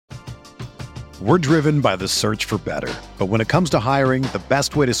We're driven by the search for better. But when it comes to hiring, the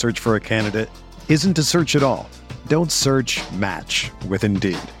best way to search for a candidate isn't to search at all. Don't search, match with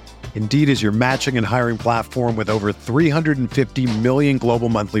Indeed. Indeed is your matching and hiring platform with over 350 million global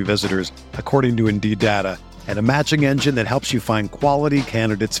monthly visitors, according to Indeed data, and a matching engine that helps you find quality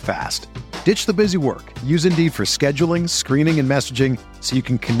candidates fast. Ditch the busy work. Use Indeed for scheduling, screening, and messaging so you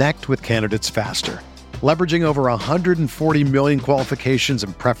can connect with candidates faster. Leveraging over 140 million qualifications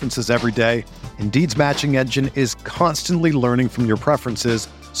and preferences every day, Indeed's matching engine is constantly learning from your preferences,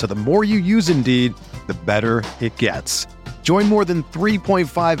 so the more you use Indeed, the better it gets. Join more than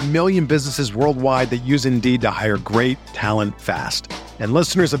 3.5 million businesses worldwide that use Indeed to hire great talent fast. And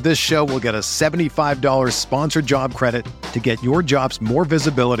listeners of this show will get a $75 sponsored job credit to get your jobs more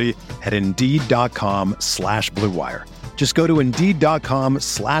visibility at Indeed.com/Blue Wire. Just go to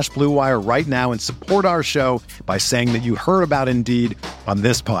Indeed.com/Blue Wire right now and support our show by saying that you heard about Indeed on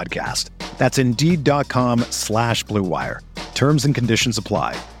this podcast. That's Indeed.com/Blue Wire. Terms and conditions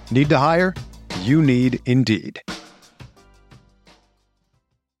apply. Need to hire? You need Indeed.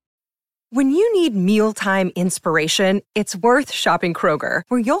 When you need mealtime inspiration, it's worth shopping Kroger,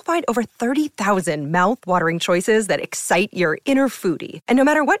 where you'll find over 30,000 mouth-watering choices that excite your inner foodie. And no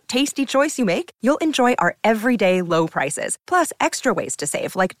matter what tasty choice you make, you'll enjoy our everyday low prices, plus extra ways to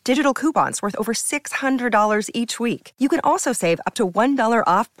save, like digital coupons worth over $600 each week. You can also save up to $1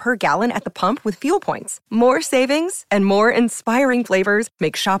 off per gallon at the pump with fuel points. More savings and more inspiring flavors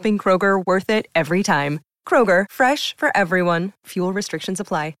make shopping Kroger worth it every time. Kroger, fresh for everyone. Fuel restrictions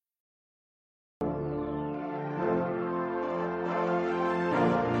apply.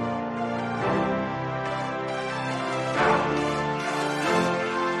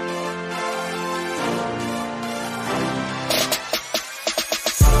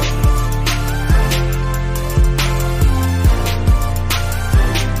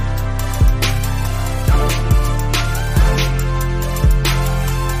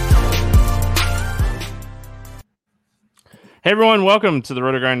 Hey everyone, welcome to the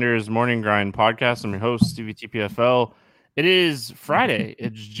Roto Grinders Morning Grind Podcast. I'm your host, Stevie TPFL. It is Friday.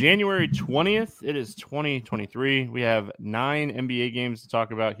 It's January 20th. It is 2023. We have 9 NBA games to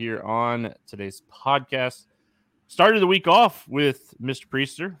talk about here on today's podcast. Started the week off with Mr.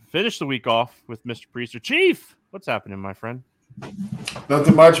 Priester. Finished the week off with Mr. Priester. Chief, what's happening, my friend?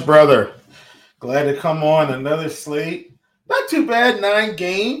 Nothing much, brother. Glad to come on another slate. Not too bad, 9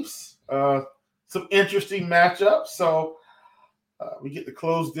 games. Some interesting matchups. So we get to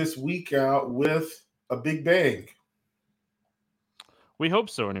close this week out with a big bang. We hope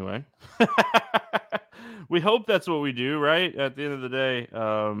so, anyway. We hope that's what we do, right? At the end of the day,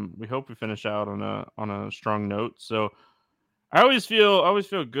 we hope we finish out on a strong note. So I always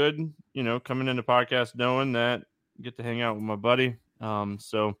feel good, coming into podcast knowing that I get to hang out with my buddy.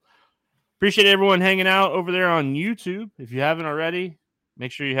 So appreciate everyone hanging out over there on YouTube. If you haven't already,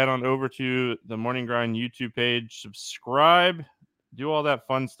 make sure you head on over to the Morning Grind YouTube page, subscribe, do all that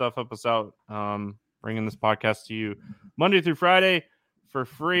fun stuff, help us out, bringing this podcast to you Monday through Friday for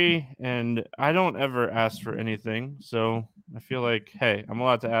free. And I don't ever ask for anything, so I feel like, hey, I'm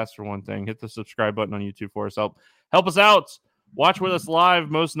allowed to ask for one thing. Hit the subscribe button on YouTube for us. Help us out. Watch with us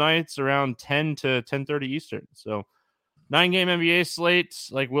live most nights around 10 to 10:30 Eastern. So 9-game NBA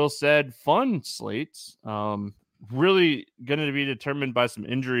slates, like Will said, fun slates. Really going to be determined by some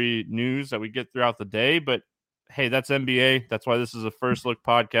injury news that we get throughout the day, but hey, that's NBA. That's why this is a first look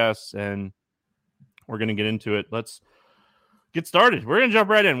podcast, and we're going to get into it. Let's get started. We're going to jump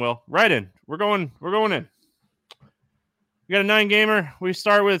right in, Will. Right in. We're going in. We got a 9-gamer. We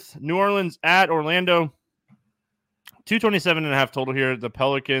start with New Orleans at Orlando. 227.5 total here. The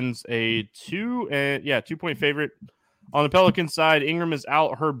Pelicans, a 2-point favorite. On the Pelicans side, Ingram is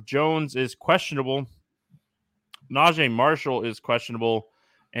out. Herb Jones is questionable. Najee Marshall is questionable.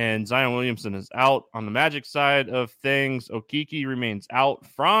 And Zion Williamson is out. On the Magic side of things, Okeke remains out.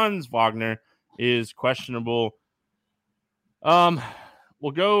 Franz Wagner is questionable.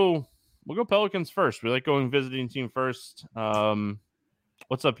 We'll go Pelicans first. We like going visiting team first.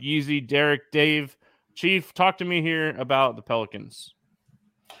 What's up, Yeezy, Derek, Dave? Chief, talk to me here about the Pelicans.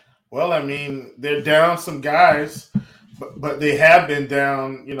 Well, I mean, they're down some guys, but they have been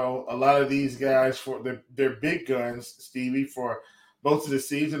down, a lot of these guys for their big guns, Stevie, for most of the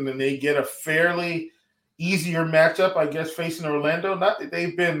season, and they get a fairly easier matchup, I guess, facing Orlando. Not that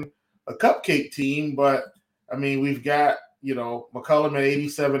they've been a cupcake team, but, I mean, we've got, McCollum at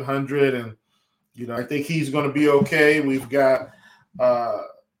 8,700, and, I think he's going to be okay. We've got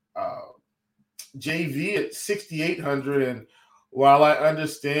JV at 6,800, and while I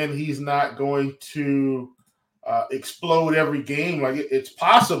understand he's not going to explode every game, like it's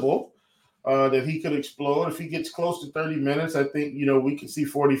possible, that he could explode. If he gets close to 30 minutes, I think, we could see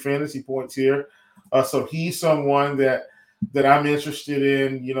 40 fantasy points here. So he's someone that I'm interested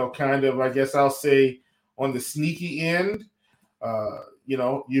in, kind of, I guess I'll say, on the sneaky end.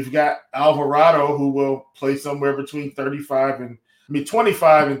 You've got Alvarado, who will play somewhere between 25 and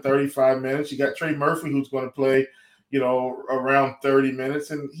 35 minutes. You got Trey Murphy, who's going to play, around 30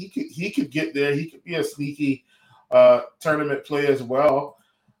 minutes, and he could get there. He could be a sneaky tournament play as well.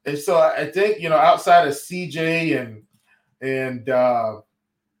 And so I think, outside of CJ and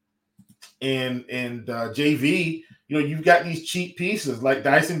JV, you've got these cheap pieces like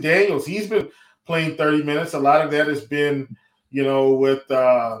Dyson Daniels. He's been playing 30 minutes. A lot of that has been, with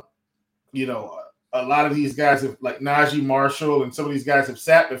a lot of these guys like Najee Marshall, and some of these guys have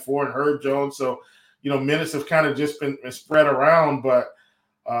sat before, and Herb Jones. So, minutes have kind of just been spread around. But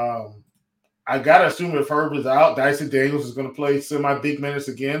I got to assume if Herb is out, Dyson Daniels is going to play semi-big minutes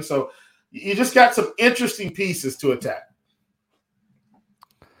again. So you just got some interesting pieces to attack.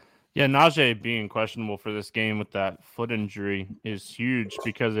 Yeah, Najee being questionable for this game with that foot injury is huge,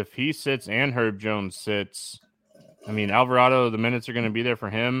 because if he sits and Herb Jones sits, I mean, Alvarado, the minutes are going to be there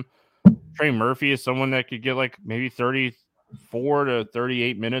for him. Trey Murphy is someone that could get like maybe 34 to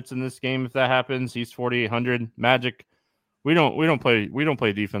 38 minutes in this game if that happens. He's 4,800. Magic, we don't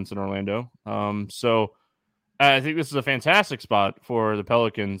play defense in Orlando. So I think this is a fantastic spot for the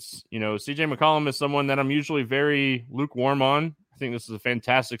Pelicans. CJ McCollum is someone that I'm usually very lukewarm on. I think this is a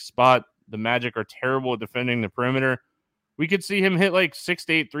fantastic spot. The Magic are terrible at defending the perimeter. We could see him hit like 6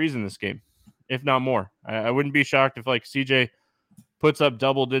 to 8 threes in this game, if not more. I wouldn't be shocked if like CJ puts up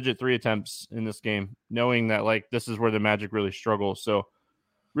double-digit 3 attempts in this game, knowing that like this is where the Magic really struggle. So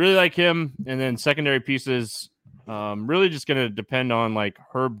really like him. And then secondary pieces, really just going to depend on like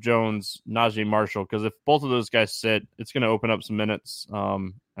Herb Jones, Najee Marshall, because if both of those guys sit, it's going to open up some minutes.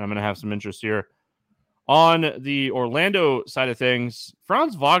 And I'm going to have some interest here. On the Orlando side of things,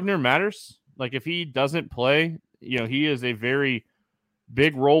 Franz Wagner matters. Like if he doesn't play, he is a very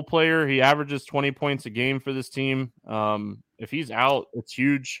big role player. He averages 20 points a game for this team. If he's out, it's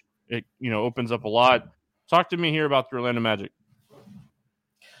huge. It, opens up a lot. Talk to me here about the Orlando Magic.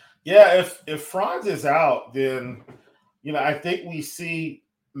 Yeah, if Franz is out, then, I think we see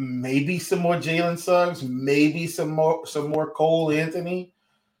maybe some more Jalen Suggs, maybe some more Cole Anthony,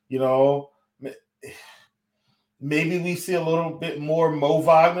 maybe we see a little bit more Mo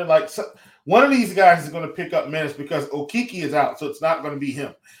Wagner. Like one of these guys is going to pick up minutes because Okeke is out, so it's not going to be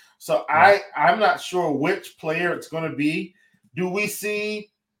him. So I'm not sure which player it's going to be. Do we see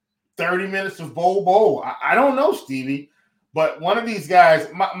 30 minutes of Bol? I don't know, Stevie. But one of these guys,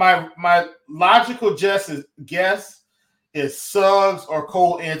 my logical guess is Suggs or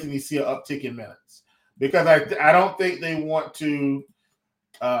Cole Anthony see an uptick in minutes, because I don't think they want to.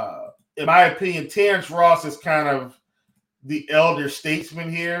 In my opinion, Terrence Ross is kind of the elder statesman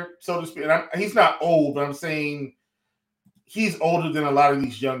here, so to speak. And he's not old, but I'm saying he's older than a lot of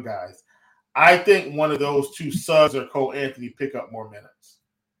these young guys. I think one of those two, Suggs or Cole Anthony, pick up more minutes.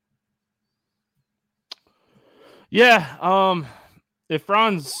 Yeah, if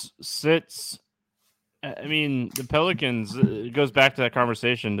Franz sits, I mean, the Pelicans, it goes back to that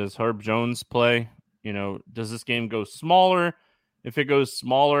conversation. Does Herb Jones play? Does this game go smaller? If it goes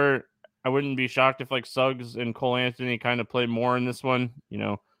smaller, I wouldn't be shocked if like Suggs and Cole Anthony kind of play more in this one.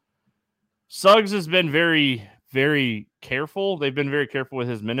 Suggs has been very, very careful. They've been very careful with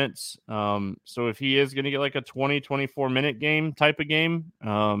his minutes. So if he is going to get like a 20, 24-minute game type of game,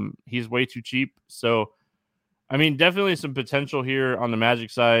 he's way too cheap. So, I mean, definitely some potential here on the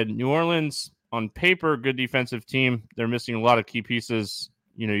Magic side. New Orleans, on paper, good defensive team. They're missing a lot of key pieces.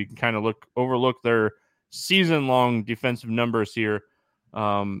 You can kind of overlook their season-long defensive numbers here.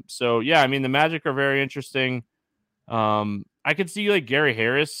 So, yeah, I mean, the Magic are very interesting. I could see, like, Gary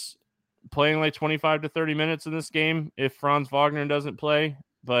Harris playing, like, 25 to 30 minutes in this game if Franz Wagner doesn't play.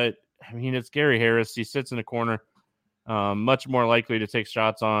 But, I mean, it's Gary Harris. He sits in a corner. Much more likely to take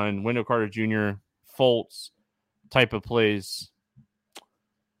shots on Wendell Carter Jr., Fultz type of plays.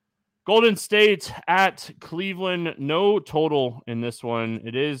 Golden State at Cleveland, no total in this one.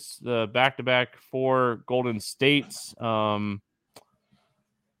 It is the back-to-back for Golden State. I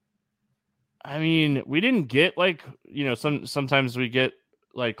mean, we didn't get sometimes we get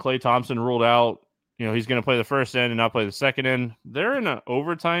like Klay Thompson ruled out. He's going to play the first end and not play the second end. They're in an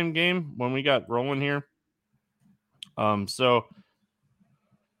overtime game when we got rolling here. So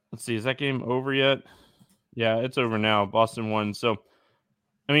let's see, is that game over yet? Yeah, it's over now. Boston won. So,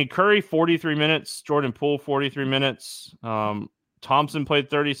 I mean, Curry, 43 minutes. Jordan Poole, 43 minutes. Thompson played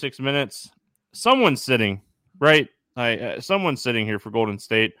 36 minutes. Someone's sitting, right? Someone's sitting here for Golden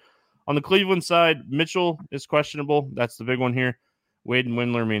State. On the Cleveland side, Mitchell is questionable. That's the big one here. Wade and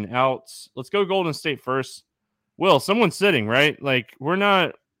Windler remain out. Let's go Golden State first. Will, someone's sitting, right? Like we're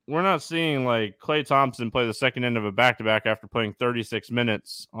not seeing like Klay Thompson play the second end of a back-to-back after playing 36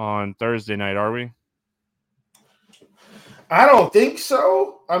 minutes on Thursday night, are we? I don't think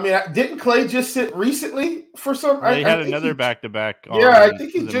so. I mean, didn't Klay just sit recently for some? He had another back-to-back. Yeah, I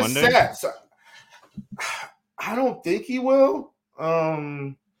think he just Monday? sat. So, I don't think he will.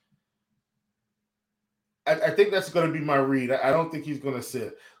 I think that's going to be my read. I don't think he's going to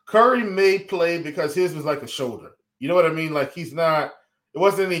sit. Curry may play because his was like a shoulder. You know what I mean? Like he's not. It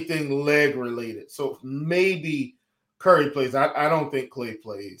wasn't anything leg related. So maybe Curry plays. I don't think Klay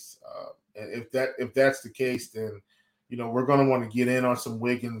plays. And if that's the case, then we're going to want to get in on some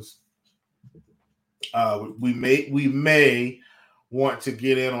Wiggins. We may want to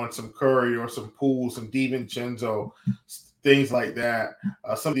get in on some Curry or some Poole, some DiVincenzo, things like that.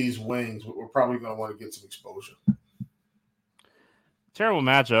 Some of these wings, we're probably going to want to get some exposure. Terrible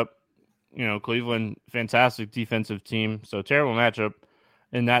matchup. Cleveland, fantastic defensive team. So terrible matchup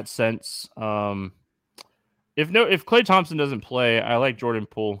in that sense. If Klay Thompson doesn't play, I like Jordan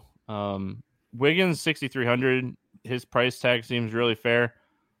Poole. Wiggins 6,300. His price tag seems really fair.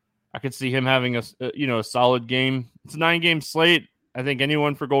 I could see him having a solid game. It's a 9-game slate. I think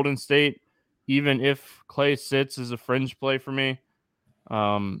anyone for Golden State, even if Klay sits, is a fringe play for me.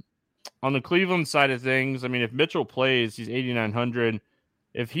 On the Cleveland side of things, I mean, if Mitchell plays, he's 8,900.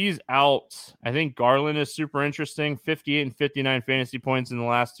 If he's out, I think Garland is super interesting. 58 and 59 fantasy points in the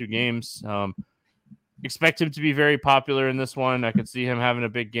last 2 games. Expect him to be very popular in this one. I could see him having a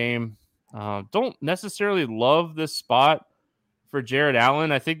big game. Don't necessarily love this spot for Jared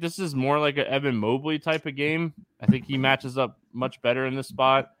Allen. I think this is more like an Evan Mobley type of game. I think he matches up much better in this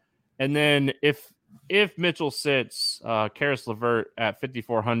spot. And then if Mitchell sits, Karis LeVert at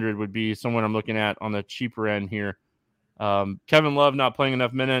 5,400 would be someone I'm looking at on the cheaper end here. Kevin Love not playing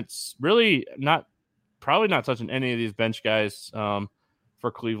enough minutes. Really probably not touching any of these bench guys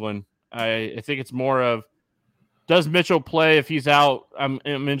for Cleveland. I think it's more of, does Mitchell play? If he's out, I'm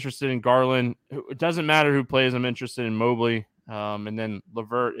interested in Garland. It doesn't matter who plays. I'm interested in Mobley. And then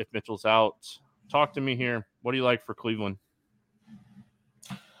LeVert if Mitchell's out. Talk to me here. What do you like for Cleveland?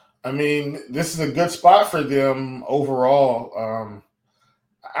 I mean, this is a good spot for them overall.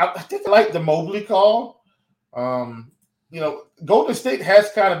 I think I like the Mobley call. Golden State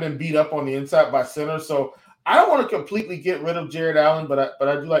has kind of been beat up on the inside by center, so I don't want to completely get rid of Jared Allen, but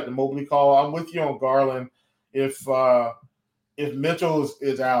I do like the Mobley call. I'm with you on Garland. If Mitchell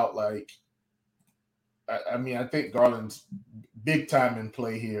is out, I think Garland's big time in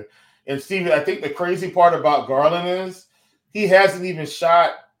play here. And Stevie, I think the crazy part about Garland is he hasn't even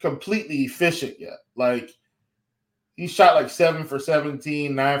shot completely efficient yet. Like he shot 7 for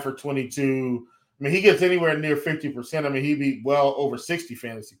 17, 9 for 22. I mean, he gets anywhere near 50%. I mean, he'd be well over 60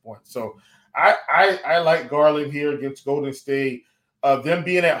 fantasy points. So I like Garland here against Golden State. Them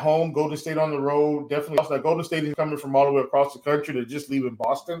being at home, Golden State on the road, definitely. Like Golden State is coming from all the way across the country to just leaving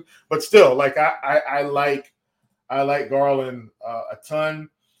Boston, but still, I like Garland a ton.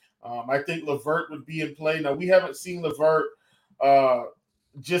 I think LeVert would be in play. Now we haven't seen LeVert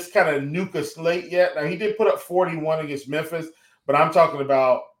just kind of nuke a slate yet. Now he did put up 41 against Memphis, but I'm talking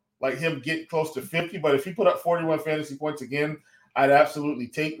about him getting close to 50. But if he put up 41 fantasy points again, I'd absolutely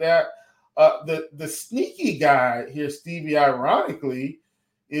take that. The sneaky guy here, Stevie, ironically,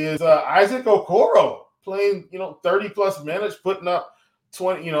 is Isaac Okoro playing 30 plus minutes, putting up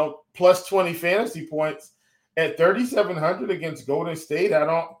 20 plus 20 fantasy points at 3,700 against Golden State. I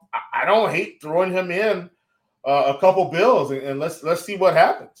don't hate throwing him in a couple bills and let's see what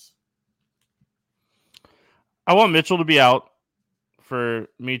happens. I want Mitchell to be out for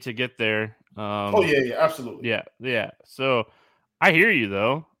me to get there. Yeah, absolutely. Yeah. So I hear you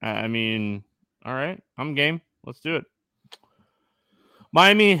though. I mean, all right, I'm game. Let's do it.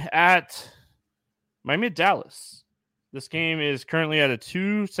 Miami at Dallas. This game is currently at a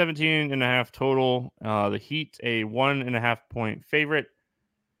 217.5 total. The Heat a 1.5 point favorite.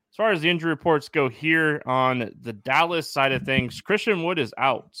 As far as the injury reports go here on the Dallas side of things, Christian Wood is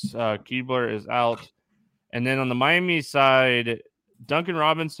out. Keebler is out. And then on the Miami side, Duncan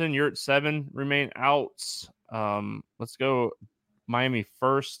Robinson, you're at 7, remain out. Let's go Miami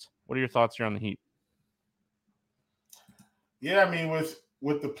first. What are your thoughts here on the Heat? Yeah, I mean,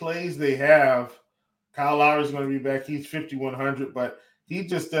 with the plays they have, Kyle Lowry's going to be back. He's 5,100, but he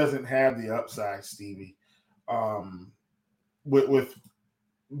just doesn't have the upside, Stevie. With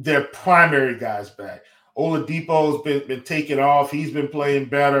their primary guys back, Oladipo's been taken off. He's been playing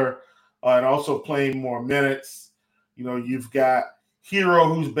better and also playing more minutes. You've got Hero,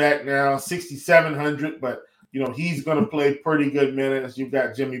 who's back now, 6,700, but he's going to play pretty good minutes. You've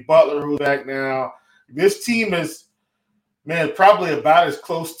got Jimmy Butler, who's back now. This team is, man, probably about as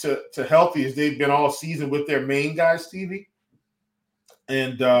close to healthy as they've been all season with their main guys, Stevie.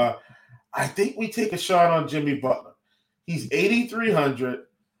 And I think we take a shot on Jimmy Butler. He's 8,300.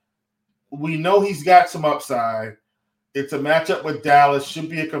 We know he's got some upside. It's a matchup with Dallas. Should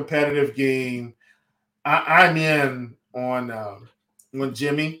be a competitive game. I'm in on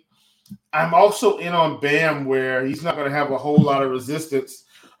Jimmy. I'm also in on Bam, where he's not going to have a whole lot of resistance,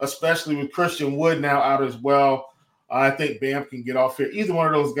 especially with Christian Wood now out as well. I think Bam can get off here. Either one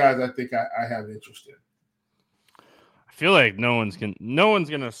of those guys, I think I have interest in. I feel like no one's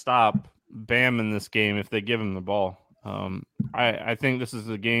gonna stop Bam in this game if they give him the ball. I think this is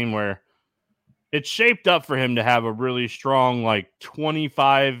a game where it's shaped up for him to have a really strong, like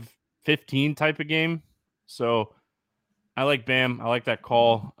 25-15 type of game. So I like Bam. I like that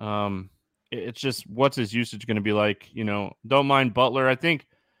call. It's just, what's his usage going to be like? Don't mind Butler. I think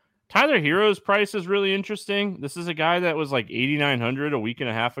Tyler Hero's price is really interesting. This is a guy that was like 8,900 a week and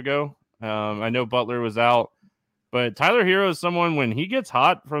a half ago. I know Butler was out, but Tyler Hero is someone, when he gets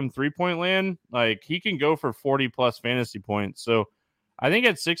hot from 3-point land, like he can go for 40 plus fantasy points. So I think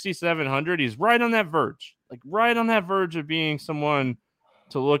at 6,700, he's right on that verge, of being someone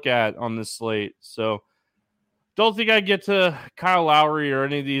to look at on this slate. So don't think I get to Kyle Lowry or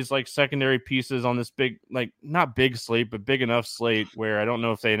any of these like secondary pieces on this big, like not big slate, but big enough slate where I don't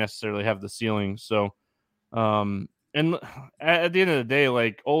know if they necessarily have the ceiling. So, and at the end of the day,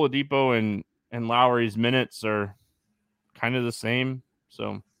 like Oladipo and Lowry's minutes are kind of the same.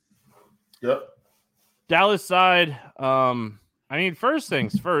 So, yep. Dallas side. First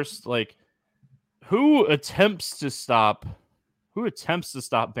things first, like who attempts to stop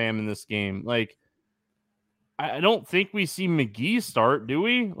Bam in this game? Like, I don't think we see McGee start, do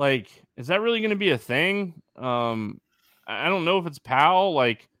we? Like, is that really going to be a thing? I don't know if it's Powell.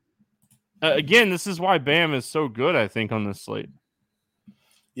 Like, again, this is why Bam is so good, I think, on this slate.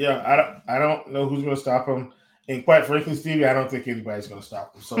 Yeah, I don't know who's going to stop him. And quite frankly, Stevie, I don't think anybody's going to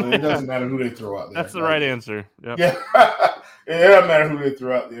stop him. So it doesn't matter who they throw out there. That's the right answer. Yep. Yeah, it doesn't matter who they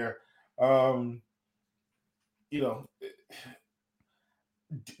throw out there.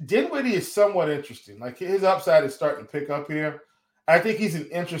 Dinwiddie is somewhat interesting. Like, his upside is starting to pick up here. I think he's an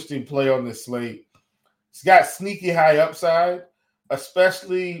interesting play on this slate. He's got sneaky high upside,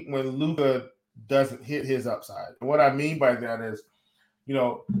 especially when Luka doesn't hit his upside. And what I mean by that is,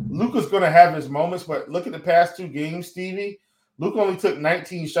 Luka's going to have his moments, but look at the past two games, Stevie. Luka only took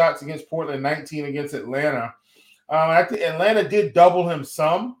 19 shots against Portland, 19 against Atlanta. I think Atlanta did double him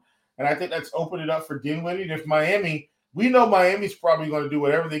some, and I think that's opened it up for Dinwiddie. And if we know Miami's probably going to do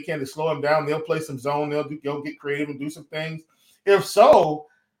whatever they can to slow him down. They'll play some zone. They'll get creative and do some things. If so,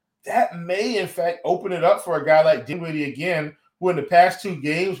 that may, in fact, open it up for a guy like Dinwiddie again, who in the past two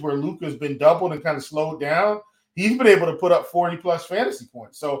games where Luka's been doubled and kind of slowed down, he's been able to put up 40-plus fantasy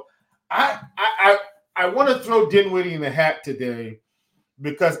points. So I want to throw Dinwiddie in the hat today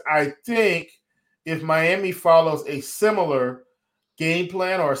because I think if Miami follows a similar game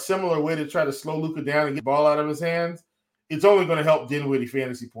plan or a similar way to try to slow Luka down and get the ball out of his hands, it's only going to help Dinwiddie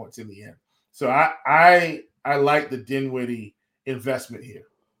fantasy points in the end. So I like the Dinwiddie investment here.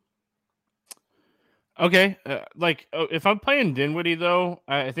 Okay. If I'm playing Dinwiddie, though,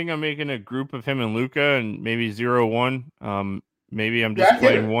 I think I'm making a group of him and Luka and maybe 0-1. Maybe I'm just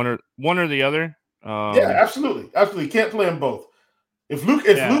playing one or the other. Yeah, absolutely. Absolutely. Can't play them both. If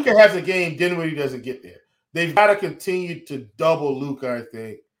Luka has a game, Dinwiddie doesn't get there. They've got to continue to double Luka, I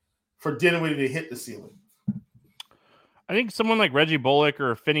think, for Dinwiddie to hit the ceiling. I think someone like Reggie Bullock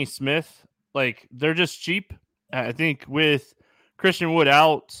or Finney Smith, like, they're just cheap. I think with Christian Wood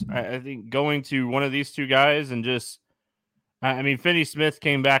out, I think going to one of these two guys and just, Finney Smith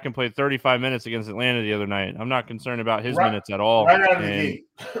came back and played 35 minutes against Atlanta the other night. I'm not concerned about his minutes at all. Right out of the gate.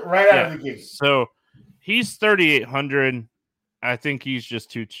 Out of the gate. So he's 3,800. I think he's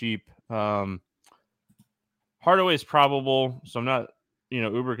just too cheap. Hardaway's probable, so I'm not,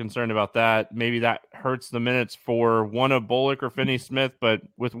 uber concerned about that. Maybe that hurts the minutes for one of Bullock or Finney Smith, but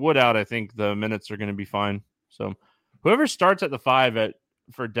with Wood out, I think the minutes are going to be fine. So whoever starts at the 5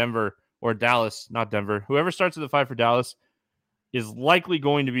 for Denver or Dallas, not Denver, whoever starts at the 5 for Dallas is likely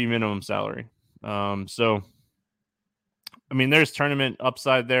going to be minimum salary. There's tournament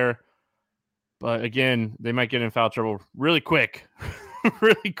upside there, but again, they might get in foul trouble really quick,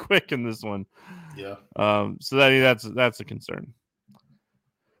 really quick in this one. Yeah. So that's a concern.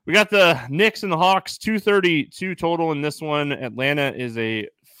 We got the Knicks and the Hawks, 232 total in this one. Atlanta is a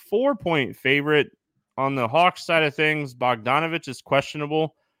 4-point favorite. On the Hawks side of things, Bogdanovich is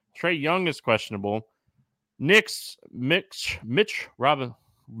questionable. Trae Young is questionable. Knicks, Mitch Rob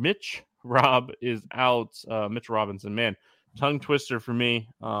is out. Mitch Robinson, man, tongue twister for me.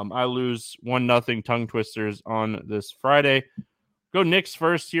 I lose 1-0 tongue twisters on this Friday. Go Knicks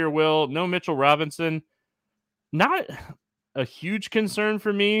first here, Will. No Mitchell Robinson. Not a huge concern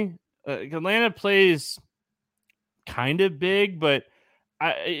for me. Atlanta plays kind of big, but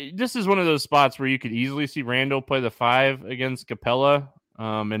this is one of those spots where you could easily see Randall play the 5 against Capella.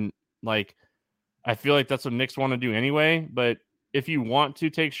 And like, I feel like that's what Knicks want to do anyway. But if you want to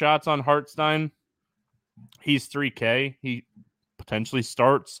take shots on Hartenstein, he's $3K. He potentially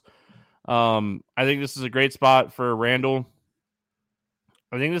starts. I think this is a great spot for Randall.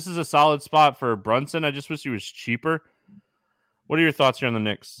 I think this is a solid spot for Brunson. I just wish he was cheaper. What are your thoughts here on the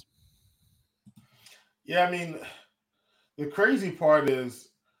Knicks? Yeah, I mean, the crazy part is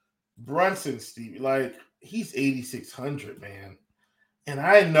Brunson, Steve, like, he's 8,600, man. And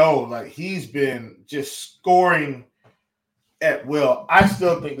I know, like, he's been just scoring at will. I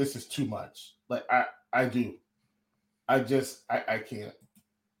still think this is too much. Like, I do. I can't.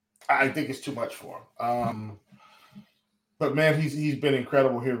 I think it's too much for him. But, man, he's been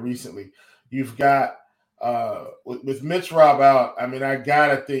incredible here recently. You've got with Mitch Rob out, I mean, I got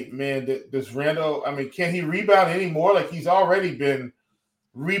to think, man, does Randall, I mean, can he rebound anymore? Like, he's already been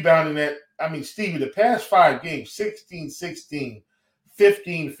rebounding at, I mean, Stevie, the past 5 games, 16, 16,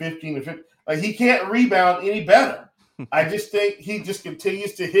 15, 15, and 15. Like, he can't rebound any better. I just think he just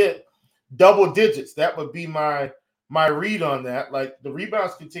continues to hit double digits. That would be my read on that. Like, the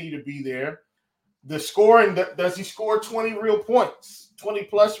rebounds continue to be there. The scoring, does he score 20 real points,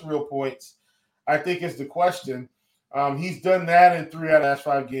 20-plus real points, I think is the question. He's done that in 3 out of the last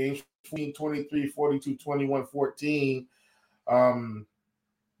 5 games, 14, 23, 42, 21, 14.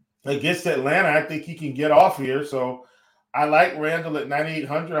 Against Atlanta, I think he can get off here. So I like Randall at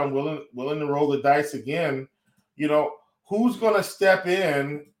 9,800. I'm willing to roll the dice again. You know, who's going to step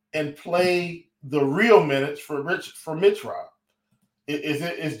in and play the real minutes for Mitch Rob?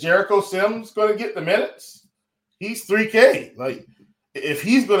 Is Jericho Sims going to get the minutes? He's $3K. Like, if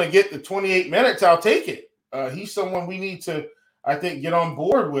he's going to get the 28 minutes, I'll take it. He's someone we need to, I think, get on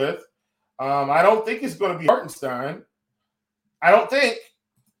board with. I don't think it's going to be Hartenstein. I don't think.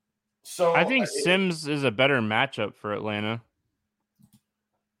 So I think Sims is a better matchup for Atlanta.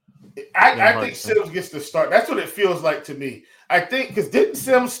 I think Sims gets to start. That's what it feels like to me. I think because didn't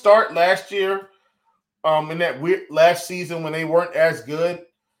Sims start last year in that weird last season when they weren't as good?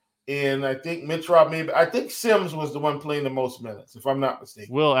 And I think Mitch Rob I think Sims was the one playing the most minutes, if I'm not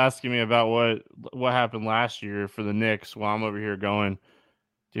mistaken. Will asking me about what happened last year for the Knicks while I'm over here going,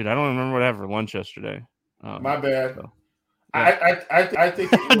 dude, I don't remember what I had for lunch yesterday. My bad. So, yeah. I think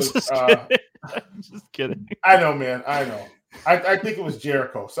it was just kidding. I know, man. I know. I think it was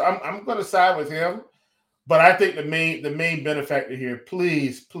Jericho. So I'm going to side with him. But I think the main benefactor here,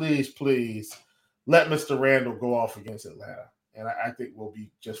 please, please, please let Mr. Randall go off against Atlanta. And I think we'll be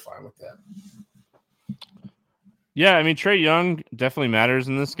just fine with that. Yeah, I mean, Trae Young definitely matters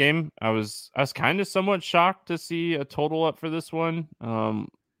in this game. I was kind of somewhat shocked to see a total up for this one.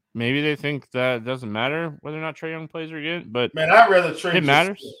 Maybe they think that it doesn't matter whether or not Trae Young plays or again. But man, I'd rather Trae. It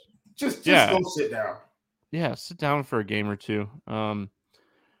matters. Just go sit down. Yeah, sit down for a game or two.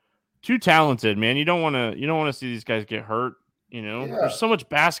 Too talented, man. You don't want to see these guys get hurt. You know, There's so much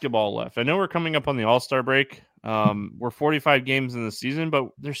basketball left. I know we're coming up on the All-Star break. We're 45 games in the season, but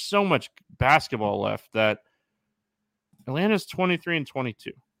there's so much basketball left that Atlanta's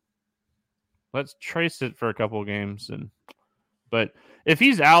 23-22. Let's trace it for a couple of games. But if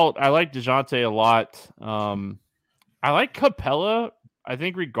he's out, I like DeJounte a lot. I like Capella, I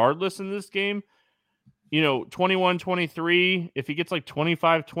think, regardless in this game. You know, 21-23, if he gets like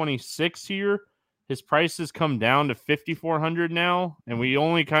 25-26 here, his price has come down to 5,400 now, and we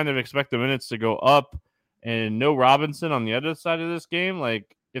only kind of expect the minutes to go up, and no Robinson on the other side of this game.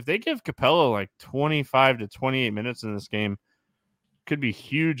 Like, if they give Capella like 25 to 28 minutes in this game, could be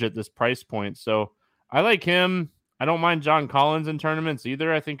huge at this price point. So I like him. I don't mind John Collins in tournaments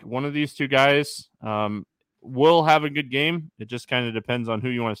either. I think one of these two guys will have a good game. It just kind of depends on who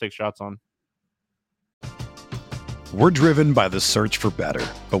you want to take shots on. We're driven by the search for better.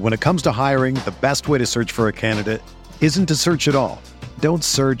 But when it comes to hiring, the best way to search for a candidate isn't to search at all. Don't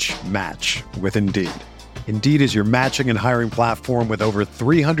search, match with Indeed. Indeed is your matching and hiring platform with over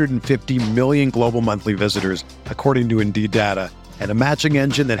 350 million global monthly visitors, according to Indeed data, and a matching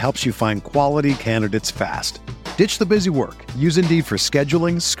engine that helps you find quality candidates fast. Ditch the busy work. Use Indeed for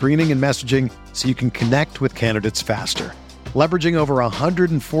scheduling, screening, and messaging so you can connect with candidates faster. Leveraging over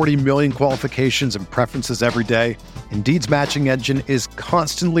 140 million qualifications and preferences every day, Indeed's matching engine is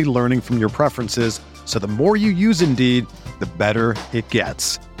constantly learning from your preferences, so the more you use Indeed, the better it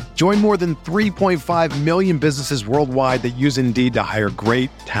gets. Join more than 3.5 million businesses worldwide that use Indeed to hire great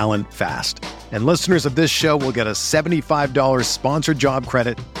talent fast. And listeners of this show will get a $75 sponsored job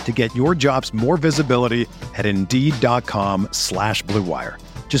credit to get your jobs more visibility at Indeed.com/Blue Wire.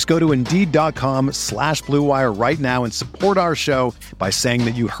 Just go to Indeed.com/Blue Wire right now and support our show by saying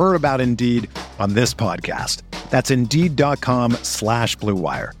that you heard about Indeed on this podcast. That's Indeed.com/Blue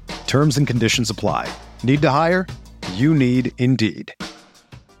Wire. Terms and conditions apply. Need to hire? You need Indeed.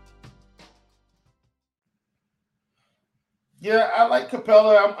 Yeah, I like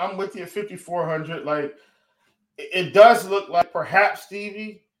Capella. I'm with you at 5,400. Like, it does look like perhaps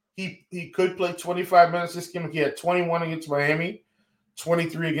Stevie, he could play 25 minutes this game. He had 21 against Miami,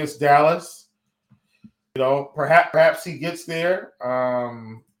 23 against Dallas. You know, perhaps he gets there.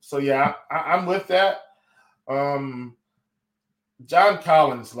 So yeah, I'm with that. John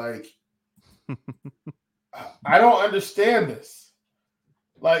Collins, like, I don't understand this.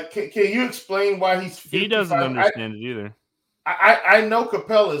 Like, can you explain why he's 55? He doesn't understand it either. I know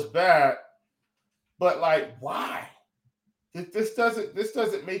Capella's bad, but like, why? This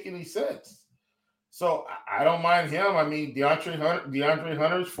doesn't make any sense. So I don't mind him. I mean, DeAndre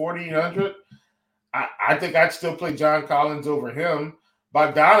Hunter's 4,800. I think I'd still play John Collins over him.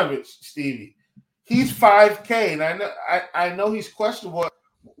 Bogdanovich, Stevie, he's 5K, and I know he's questionable.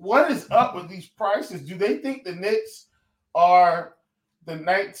 What is up with these prices? Do they think the Knicks are the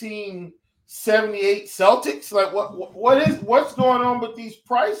 1978 Celtics? Like, what's going on with these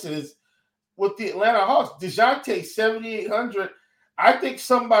prices with the Atlanta Hawks? DeJounte 7,800. I think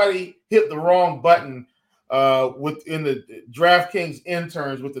somebody hit the wrong button within the DraftKings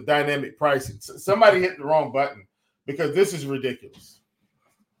interns with the dynamic pricing. Somebody hit the wrong button because this is ridiculous.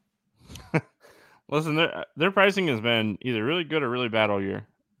 Listen, their pricing has been either really good or really bad all year.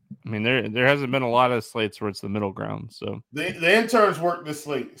 I mean, there hasn't been a lot of slates where it's the middle ground. So the interns work this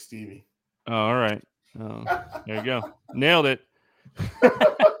slate, Stevie. Oh, all right. Oh, there you go. Nailed it.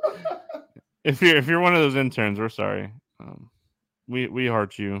 If you're one of those interns, we're sorry. We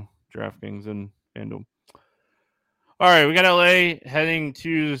heart you, DraftKings and FanDuel. All right, we got LA heading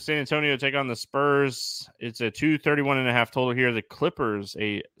to San Antonio to take on the Spurs. It's a 231.5 total here. The Clippers,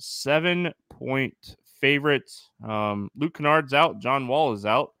 a 7-point favorite. Luke Kennard's out. John Wall is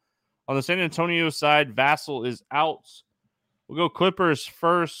out. On the San Antonio side, Vassell is out. We'll go Clippers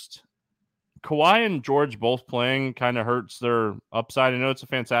first. Kawhi and George both playing kind of hurts their upside. I know it's a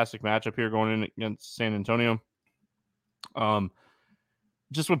fantastic matchup here going in against San Antonio.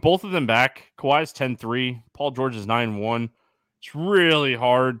 Just with both of them back, Kawhi's 10-3, Paul George is 9-1. It's really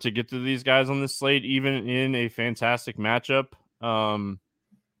hard to get to these guys on this slate, even in a fantastic matchup.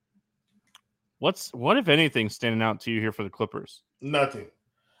 What if anything standing out to you here for the Clippers? Nothing.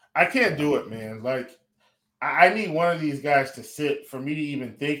 I can't do it, man. Like, I need one of these guys to sit for me to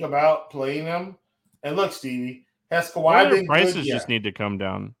even think about playing them. And look, Stevie, has Kawhi been prices good? Just need to come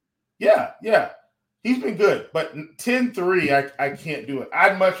down. Yeah. He's been good, but 10-3, I can't do it.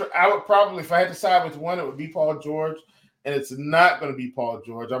 I would probably, if I had to side with one, it would be Paul George, and it's not going to be Paul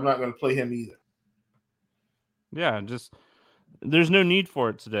George. I'm not going to play him either. Yeah, just there's no need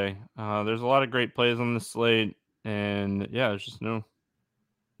for it today. There's a lot of great plays on the slate, and yeah, there's just no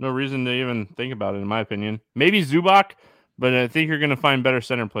reason to even think about it, in my opinion. Maybe Zubac, but I think you're going to find better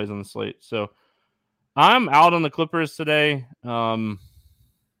center plays on the slate. So I'm out on the Clippers today.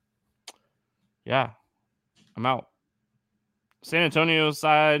 Yeah, I'm out. San Antonio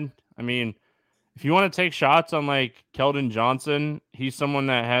side, I mean, if you want to take shots on like Keldon Johnson, he's someone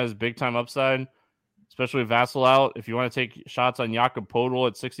that has big time upside, especially with Vassell out. If you want to take shots on Jakob Poeltl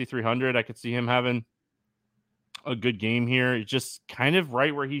at 6,300, I could see him having a good game here. It's just kind of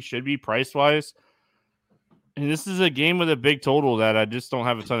right where he should be price wise. And this is a game with a big total that I just don't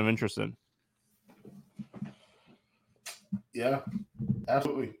have a ton of interest in. Yeah,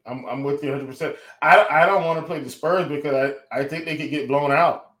 absolutely. I'm with you 100%. I don't want to play the Spurs because I think they could get blown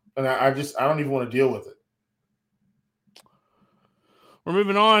out. And I don't even want to deal with it. We're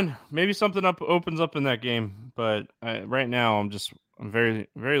moving on. Maybe something opens up in that game. But right now, I'm very,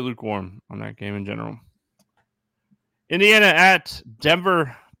 very lukewarm on that game in general. Indiana at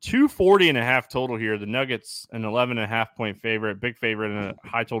Denver, 240.5 total here. The Nuggets, an 11.5 point favorite, big favorite in a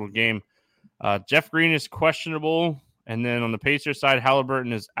high total game. Jeff Green is questionable. And then on the Pacers side,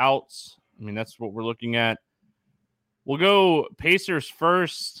 Halliburton is out. I mean, that's what we're looking at. We'll go Pacers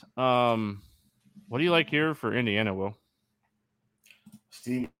first. What do you like here for Indiana, Will?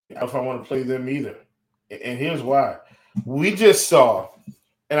 Steve, I don't know if I want to play them either. And here's why. We just saw,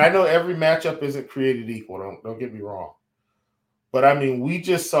 and I know every matchup isn't created equal. Don't get me wrong, but I mean, we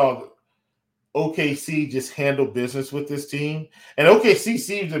just saw OKC just handle business with this team, and OKC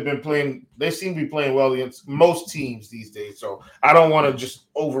seems to have been playing. They seem to be playing well against most teams these days. So I don't want to just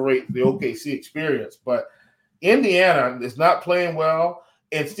overrate the OKC experience, but Indiana is not playing well.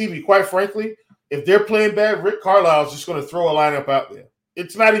 And Stevie, quite frankly, if they're playing bad, Rick Carlisle is just going to throw a lineup out there.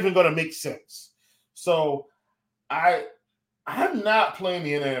 It's not even going to make sense. So I'm not playing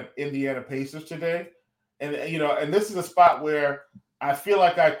the Indiana Pacers today. And, and this is a spot where I feel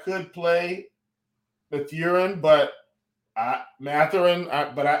like I could play Mathurin, but Mathurin,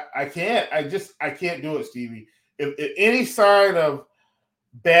 but I can't. I can't do it, Stevie. If any sign of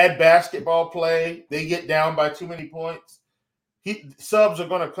bad basketball play, they get down by too many points, subs are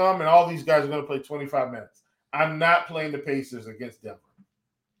going to come, and all these guys are going to play 25 minutes. I'm not playing the Pacers against Denver.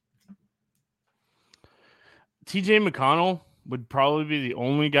 TJ McConnell would probably be the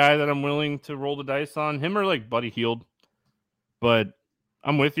only guy that I'm willing to roll the dice on. Him or like Buddy Hield. But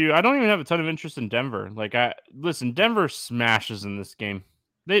I'm with you. I don't even have a ton of interest in Denver. Listen, Denver smashes in this game.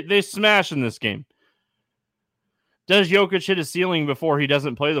 They smash in this game. Does Jokic hit a ceiling before he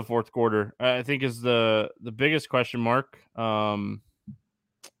doesn't play the fourth quarter? I think is the biggest question mark. I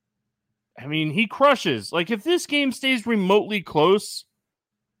mean, he crushes. Like, if this game stays remotely close,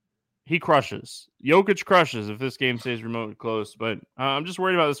 he crushes. Jokic crushes if this game stays remotely close. But I'm just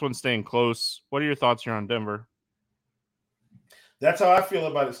worried about this one staying close. What are your thoughts here on Denver? That's how I feel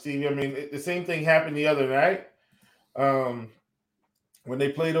about it, Stevie. I mean, the same thing happened the other night when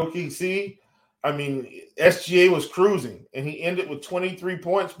they played OKC. I mean, SGA was cruising, and he ended with 23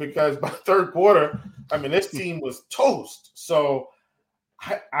 points because by third quarter, I mean, this team was toast. So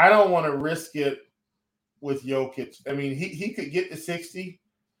I don't want to risk it with Jokic. I mean, he could get to 60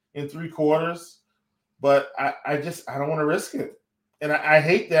 in 3 quarters, but I don't want to risk it. And I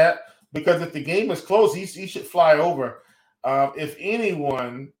hate that because if the game is close, he should fly over. If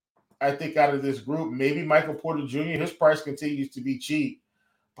anyone, I think out of this group, maybe Michael Porter Jr., his price continues to be cheap.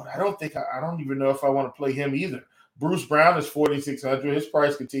 But I don't even know if I want to play him either. Bruce Brown is 4,600. His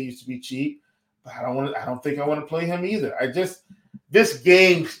price continues to be cheap, but I don't think I want to play him either. This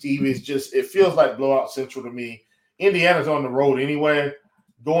game, Steve, it feels like blowout central to me. Indiana's on the road anyway,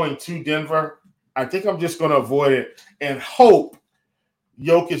 going to Denver. I think I'm just going to avoid it and hope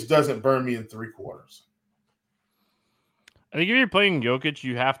Jokic doesn't burn me in 3 quarters. I think if you're playing Jokic,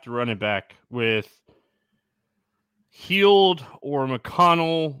 you have to run it back with Hield or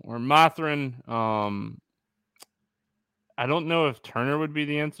McConnell or Mathurin. I don't know if Turner would be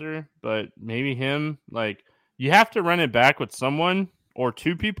the answer, but maybe him. Like, you have to run it back with someone or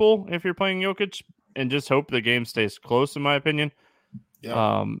 2 people if you're playing Jokic and just hope the game stays close, in my opinion.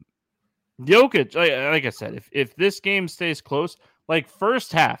 Yeah. Jokic, like I said, if this game stays close, like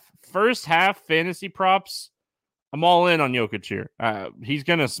first half fantasy props, I'm all in on Jokic here. He's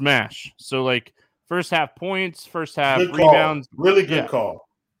going to smash. So, like, first half points, first half good rebounds. Call. Really good call.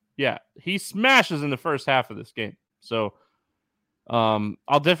 Yeah, he smashes in the first half of this game. So,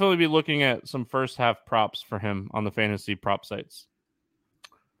 I'll definitely be looking at some first half props for him on the fantasy prop sites.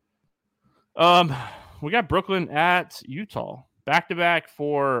 We got Brooklyn at Utah. Back-to-back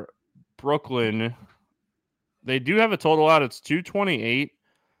for Brooklyn. They do have a total out. It's 228.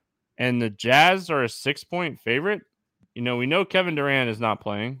 And the Jazz are a 6-point favorite. We know Kevin Durant is not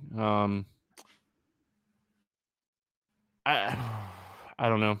playing. I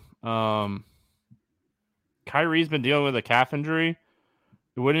don't know. Kyrie's been dealing with a calf injury.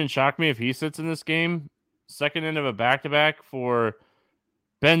 It wouldn't shock me if he sits in this game. Second end of a back-to-back for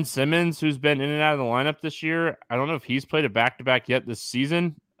Ben Simmons, who's been in and out of the lineup this year. I don't know if he's played a back-to-back yet this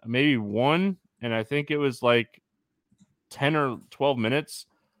season. Maybe one, and I think it was like 10 or 12 minutes,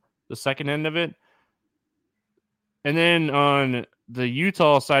 the second end of it. And then on the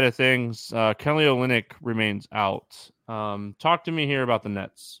Utah side of things, Kelly Olynyk remains out. Talk to me here about the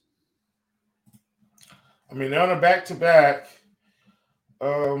Nets. I mean, they're on a back-to-back.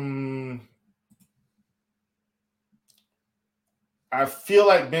 I feel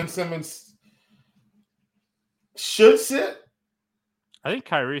like Ben Simmons should sit. I think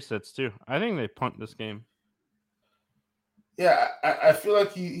Kyrie sits too. I think they punt this game. Yeah, I feel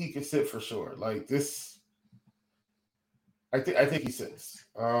like he could sit for sure. Like this, I think he sits.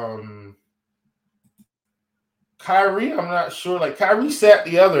 Kyrie, I'm not sure. Like Kyrie sat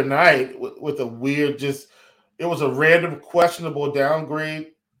the other night with a weird, it was a random questionable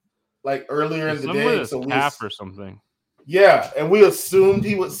downgrade, like earlier in the day. So calf or something. Yeah, and we assumed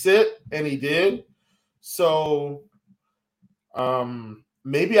he would sit, and he did. So,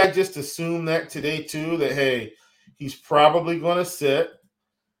 maybe I just assumed that today too. That hey, he's probably going to sit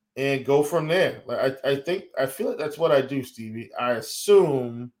and go from there. Like I feel like that's what I do, Stevie. I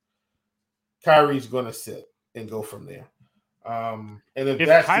assume Kyrie's going to sit and go from there. And if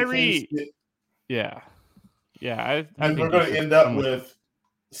that's Kyrie, the case, I then think we're going to end up with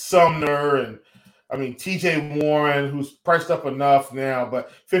Sumner and TJ Warren, who's priced up enough now,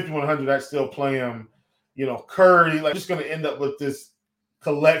 but 5,100, I'd still play him. Curry, like just going to end up with this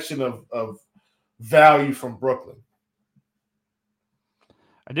collection of value from Brooklyn.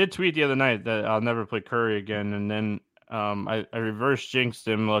 I did tweet the other night that I'll never play Curry again, and then I reverse jinxed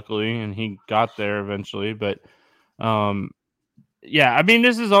him, luckily, and he got there eventually. But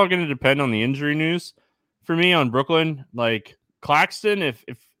this is all going to depend on the injury news for me on Brooklyn. Like Claxton, if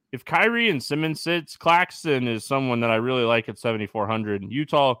Kyrie and Simmons sits, Claxton is someone that I really like at 7,400.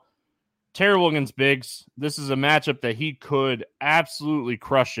 Utah, terrible against bigs. This is a matchup that he could absolutely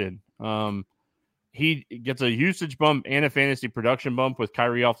crush in. He gets a usage bump and a fantasy production bump with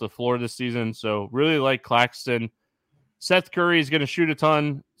Kyrie off the floor this season. So really like Claxton. Seth Curry is going to shoot a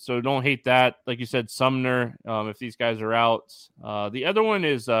ton, so don't hate that. Like you said, Sumner, if these guys are out. The other one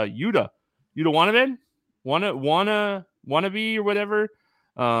is Yuta. Yuta wannabe or whatever.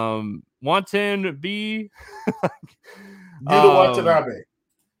 Wanton B. Yuta Watanabe.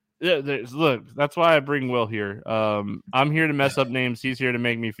 Yeah, look, that's why I bring Will here. I'm here to mess up names. He's here to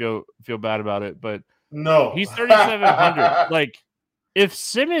make me feel bad about it. But no, he's 3,700. Like, if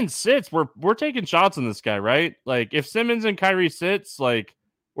Simmons sits, we're taking shots on this guy, right? Like, if Simmons and Kyrie sits, like,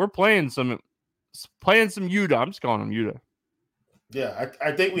 we're playing some Yuta. I'm just calling him Yuta. Yeah,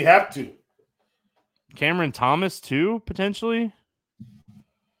 I think we have to. Cameron Thomas too, potentially.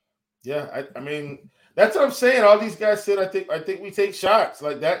 Yeah, that's what I'm saying. All these guys sit. I think we take shots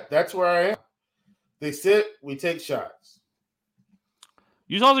like that. That's where I am. They sit, we take shots.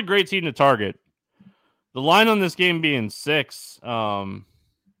 Utah's a great team to target. The line on this game being 6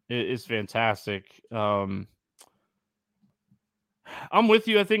 is fantastic. I'm with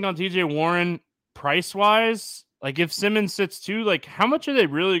you, I think, on TJ Warren price-wise. Like, if Simmons sits too, like, how much are they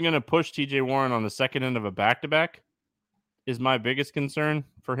really going to push TJ Warren on the second end of a back-to-back is my biggest concern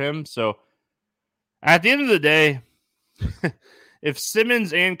for him. So, at the end of the day, if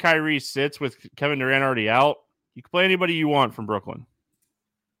Simmons and Kyrie sits with Kevin Durant already out, you can play anybody you want from Brooklyn.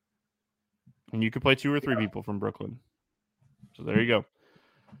 And you could play 2 or 3 people from Brooklyn. So there you go.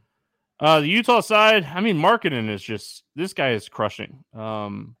 The Utah side, Markkanen is just, this guy is crushing.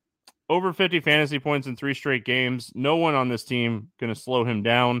 Over 50 fantasy points in 3 straight games. No one on this team going to slow him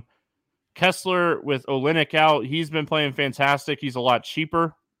down. Kessler with Olynyk out, he's been playing fantastic. He's a lot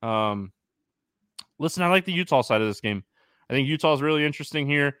cheaper. Listen, I like the Utah side of this game. I think Utah is really interesting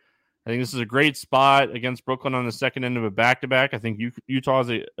here. I think this is a great spot against Brooklyn on the second end of a back-to-back. I think Utah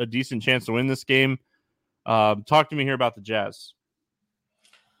has a decent chance to win this game. Talk to me here about the Jazz.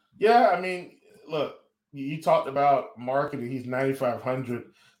 Yeah, look, you talked about Markkanen. He's 9,500.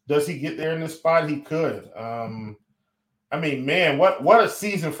 Does he get there in this spot? He could. Man, what a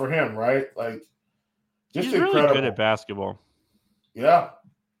season for him, right? Like, just he's incredible. Really good at basketball. Yeah,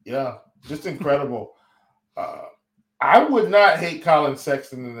 just incredible. I would not hate Colin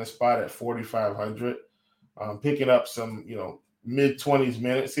Sexton in this spot at 4,500, picking up some, mid-20s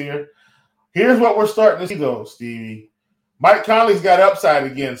minutes here. Here's what we're starting to see, though, Stevie. Mike Conley's got upside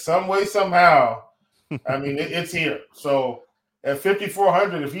again, some way, somehow. It's here. So at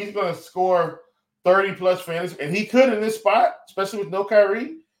 5,400, if he's going to score 30-plus fantasy, and he could in this spot, especially with no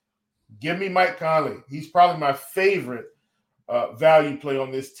Kyrie, give me Mike Conley. He's probably my favorite value play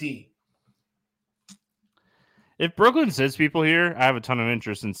on this team. If Brooklyn sits people here, I have a ton of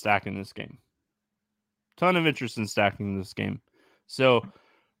interest in stacking this game. So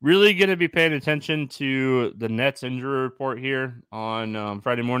really going to be paying attention to the Nets injury report here on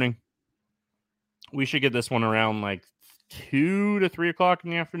Friday morning. We should get this one around like 2 to 3 o'clock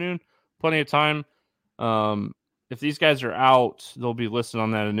in the afternoon. Plenty of time. If these guys are out, they'll be listed on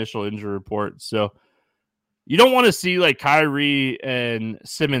that initial injury report. So you don't want to see like Kyrie and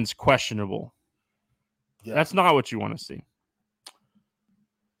Simmons questionable. Yeah. That's not what you want to see.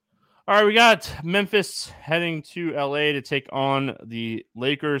 All right, we got Memphis heading to LA to take on the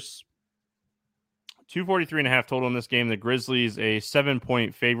Lakers. 243.5 total in this game. The Grizzlies a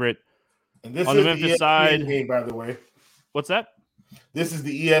 7-point favorite. And this on is the Memphis the ESPN side game, by the way. What's that? This is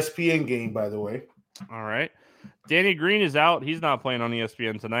the ESPN game, by the way. All right. Danny Green is out. He's not playing on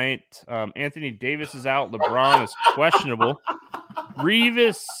ESPN tonight. Anthony Davis is out. LeBron is questionable.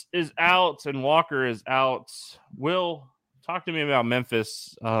 Reeves is out and Walker is out. Will, talk to me about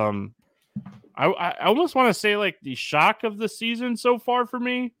Memphis. I almost want to say like the shock of the season so far for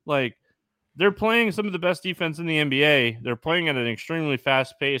me. Like they're playing some of the best defense in the NBA. They're playing at an extremely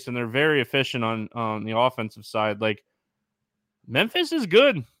fast pace, and they're very efficient on the offensive side. Like, Memphis is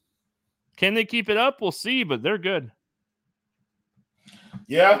good. Can they keep it up? We'll see, but they're good.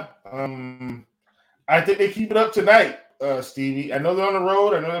 Yeah. I think they keep it up tonight, Stevie. I know they're on the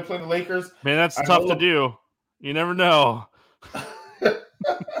road. I know they're playing the Lakers. Man, that's tough to do. You never know.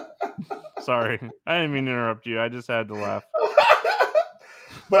 Sorry. I didn't mean to interrupt you. I just had to laugh.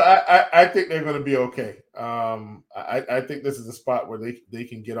 But I think they're going to be okay. I think this is a spot where they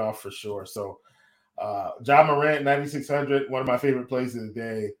can get off for sure. So, Ja Morant, 9,600, one of my favorite plays of the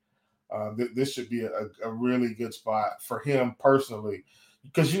day. This should be a really good spot for him personally.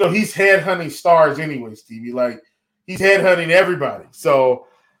 Because, he's headhunting stars anyway, Stevie. Like, he's headhunting everybody. So,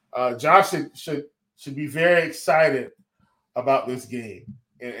 John should be very excited about this game.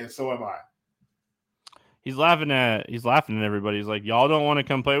 And so am I. He's laughing at everybody. He's like, y'all don't want to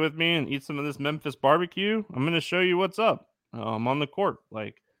come play with me and eat some of this Memphis barbecue? I'm going to show you what's up. I'm on the court.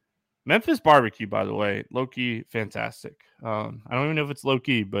 Like, Memphis barbecue, by the way, low-key fantastic. I don't even know if it's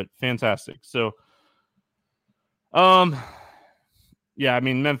low-key, but fantastic. So, yeah, I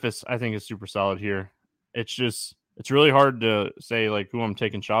mean, Memphis, I think, is super solid here. It's really hard to say, like, who I'm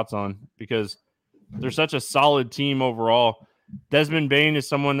taking shots on because they're such a solid team overall. Desmond Bane is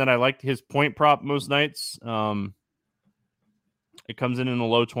someone that I like his point prop most nights. It comes in the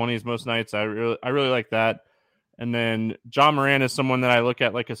low 20s most nights. I really like that. And then Ja Morant is someone that I look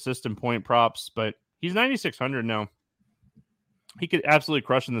at like assist and point props, but he's 9,600 now. He could absolutely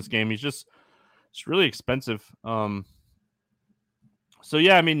crush in this game. He's it's really expensive. So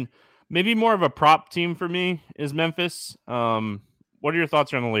yeah, I mean, maybe more of a prop team for me is Memphis. What are your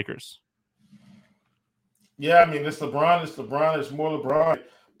thoughts on the Lakers? Yeah, I mean, it's LeBron. It's more LeBron,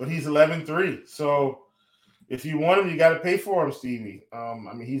 but he's 11-3. So if you want him, you got to pay for him, Stevie. I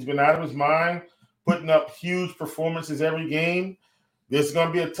mean, he's been out of his mind, putting up huge performances every game. This is going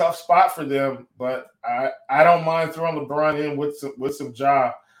to be a tough spot for them, but I don't mind throwing LeBron in with some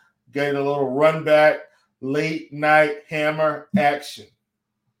Ja, getting a little run back, late night hammer action.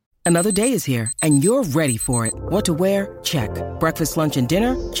 Another day is here, and you're ready for it. What to wear? Check. Breakfast, lunch, and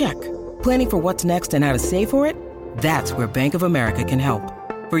dinner? Check. Planning for what's next and how to save for it? That's where Bank of America can help.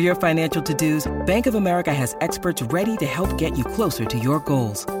 For your financial to-dos, Bank of America has experts ready to help get you closer to your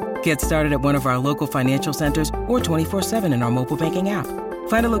goals. Get started at one of our local financial centers or 24/7 in our mobile banking app.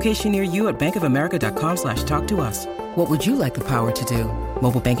 Find a location near you at bankofamerica.com/talktous. What would you like the power to do?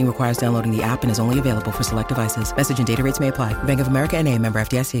 Mobile banking requires downloading the app and is only available for select devices. Message and data rates may apply. Bank of America N.A., member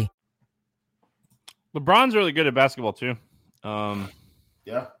FDIC. LeBron's really good at basketball too.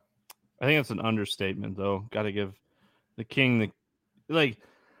 Yeah. I think that's an understatement, though. Got to give the king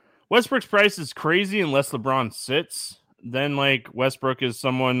Westbrook's price is crazy unless LeBron sits. Then Westbrook is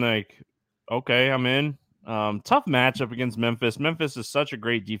someone okay, I'm in. Tough matchup against Memphis. Memphis is such a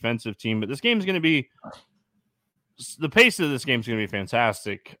great defensive team, but this game's going to be the pace of this game's going to be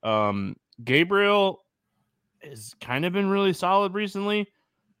fantastic. Gabriel has kind of been really solid recently.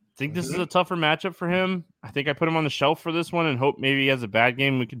 I think this is a tougher matchup for him. I think I put him on the shelf for this one and hope maybe he has a bad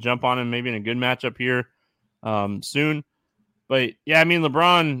game. We could jump on him maybe in a good matchup here soon. But, yeah, I mean,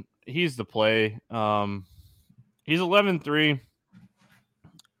 LeBron, he's the play. He's 11-3.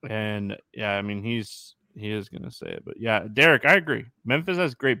 And, yeah, I mean, he is going to say it. But, yeah, Derek, I agree. Memphis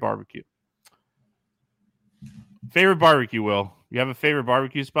has great barbecue. Favorite barbecue, Will? You have a favorite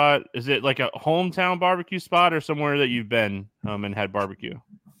barbecue spot? Is it like a hometown barbecue spot or somewhere that you've been and had barbecue?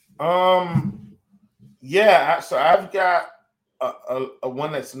 Yeah, so I've got a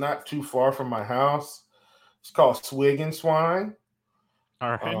one that's not too far from my house. It's called Swig and Swine.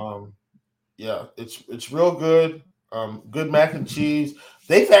 All right. Yeah, it's real good. Good mac and cheese.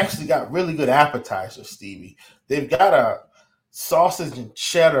 They've actually got really good appetizers, Stevie. They've got a sausage and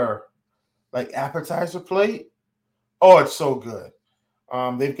cheddar appetizer plate. Oh, it's so good.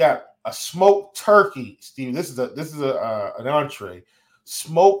 They've got a smoked turkey, Stevie. This is an entree.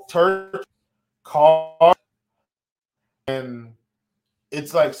 Smoked turkey, carved, and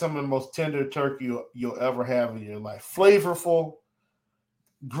it's like some of the most tender turkey you'll ever have in your life. Flavorful,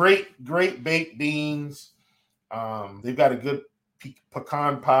 great baked beans. They've got a good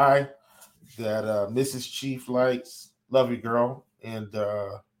pecan pie that Mrs. Chief likes. Love you, girl. And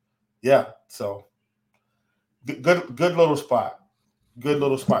yeah, so good little spot. Good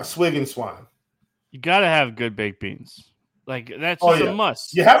little spot. Swig and Swine. You gotta have good baked beans. That's just a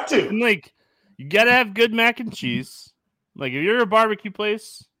must. You have to. And, you gotta have good mac and cheese. If you're a barbecue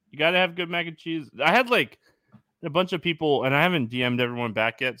place, you gotta have good mac and cheese. I had a bunch of people, and I haven't DM'd everyone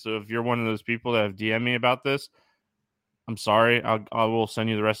back yet. So if you're one of those people that have DM'd me about this, I'm sorry. I will send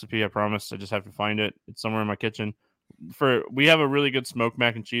you the recipe. I promise. I just have to find it. It's somewhere in my kitchen. We have a really good smoked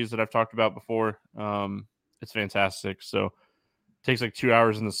mac and cheese that I've talked about before. It's fantastic. So it takes like 2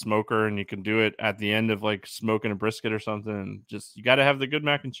 hours in the smoker, and you can do it at the end of like smoking a brisket or something. And just, you got to have the good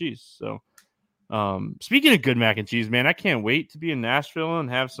mac and cheese. So speaking of good mac and cheese, man, I can't wait to be in Nashville and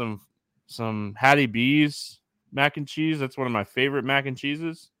have some Hattie B's mac and cheese. That's one of my favorite mac and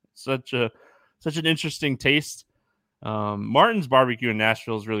cheeses. Such an interesting taste. Martin's barbecue in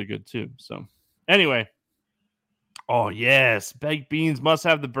Nashville is really good too. So anyway, oh yes, baked beans must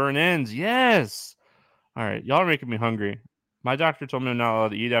have the burn ends. Yes. All right, y'all are making me hungry. My doctor told me I'm not allowed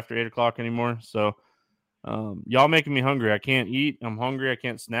to eat after 8 o'clock anymore. So y'all making me hungry. I can't eat. I'm hungry. I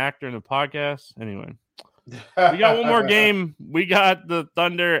can't snack during the podcast. Anyway, we got one more game. We got the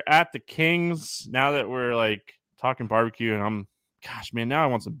Thunder at the Kings. Now that we're like talking barbecue, and now I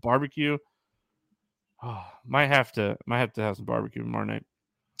want some barbecue. Oh, might have to have some barbecue tomorrow night.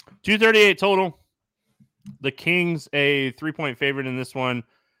 238 total. The Kings a 3-point favorite in this one.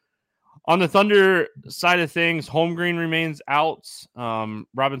 On the Thunder side of things, Holmgren remains out.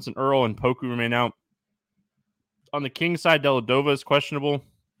 Robinson, Earl, and Poku remain out. On the Kings side, Deladova is questionable.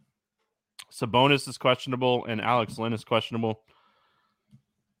 Sabonis is questionable, and Alex Lynn is questionable.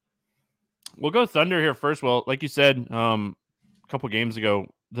 We'll go Thunder here first. Well, like you said, a couple games ago,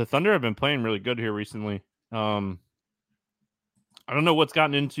 the Thunder have been playing really good here recently. I don't know what's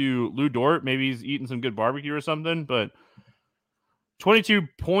gotten into Lou Dort. Maybe he's eating some good barbecue or something, but 22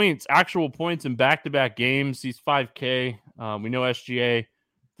 points, actual points in back-to-back games. He's 5K. We know SGA.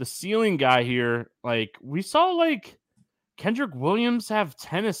 The ceiling guy here, like we saw like Kendrick Williams have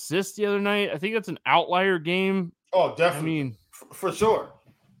 10 assists the other night. I think that's an outlier game. Oh, definitely. I mean, for sure.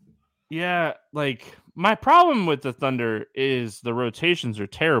 Yeah, like my problem with the Thunder is the rotations are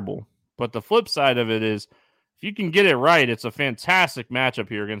terrible. But the flip side of it is if you can get it right, it's a fantastic matchup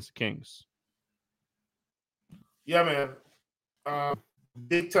here against the Kings. Yeah, man.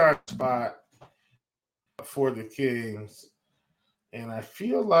 Big time spot for the Kings. And I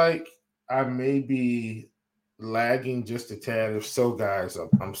feel like I may be lagging just a tad. If so, guys,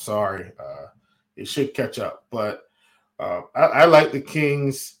 I'm sorry. It should catch up. But I like the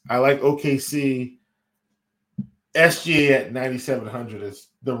Kings. I like OKC. SGA at 9,700 is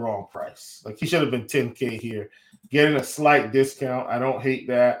the wrong price. Like he should have been 10K here. Getting a slight discount. I don't hate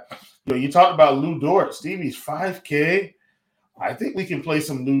that. You talked about Lou Dort. Stevie's 5K. I think we can play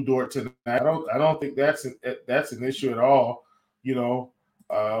some Lou Dort tonight. I don't think that's an issue at all.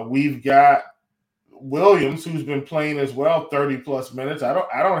 We've got Williams, who's been playing as well, 30 plus minutes. I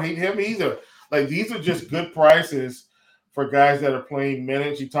don't hate him either. Like these are just good prices for guys that are playing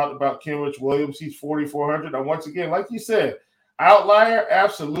minutes. You talked about Kenrich Williams. He's 4,400. And once again, like you said, outlier,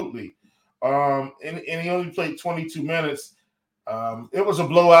 absolutely. And he only played 22 minutes. It was a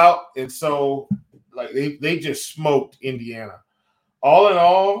blowout, and so like they just smoked Indiana. All in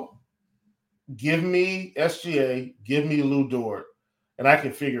all, give me SGA, give me Lou Dort, and I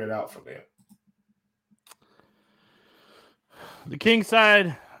can figure it out from there. The King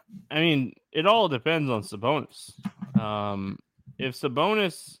side, I mean, it all depends on Sabonis. If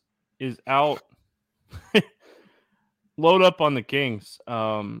Sabonis is out, load up on the Kings.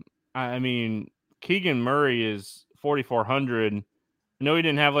 I mean, Keegan Murray is 4,400. I know he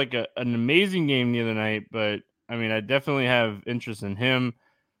didn't have like an amazing game the other night, but I mean, I definitely have interest in him.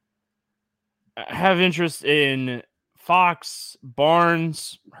 I have interest in Fox,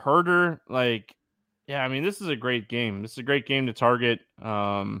 Barnes, Herter. Like, yeah, I mean, this is a great game. This is a great game to target.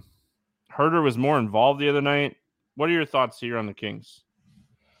 Herter was more involved the other night. What are your thoughts here on the Kings?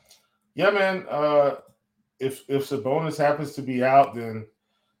 Yeah, man. If Sabonis happens to be out, then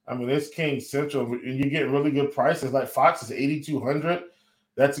I mean it's Kings Central, and you get really good prices. Like Fox is 8,200.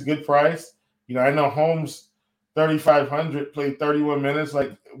 That's a good price. I know Holmes 3,500 played 31 minutes.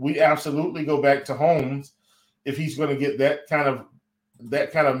 Like we absolutely go back to Holmes if he's going to get that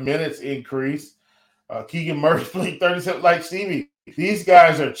kind of minutes increase. Keegan Murray played 37. Like Stevie, these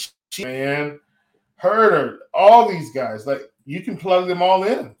guys are cheap, man. Herter, all these guys, like you can plug them all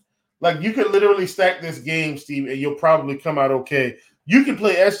in. Like you could literally stack this game, Steve, and you'll probably come out okay. You can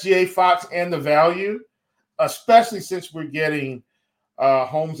play SGA, Fox, and the value, especially since we're getting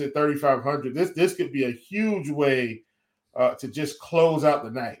Holmes at 3,500. This could be a huge way to just close out the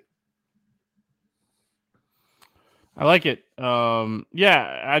night. I like it.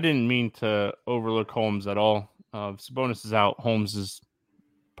 Yeah, I didn't mean to overlook Holmes at all. If Sabonis is out, Holmes is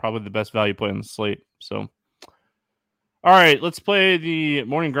probably the best value play on the slate. So, all right, let's play the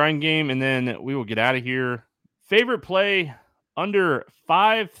morning grind game, and then we will get out of here. Favorite play under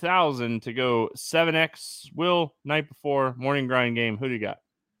 5,000 to go 7X. Will, night before, morning grind game. Who do you got?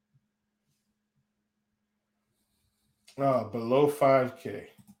 Below 5K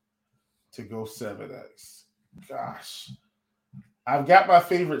to go 7X. Gosh. I've got my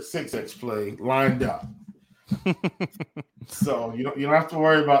favorite 6X play lined up. So you don't have to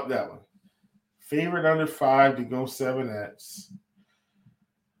worry about that one. Favorite under 5 to go 7X.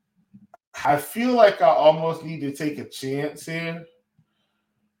 I feel like I almost need to take a chance here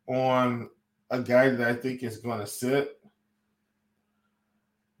on a guy that I think is going to sit.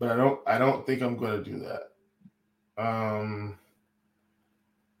 But I don't think I'm going to do that.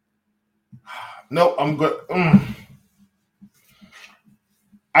 No, I'm good.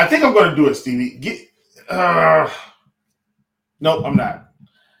 I think I'm going to do it, Stevie. No, I'm not.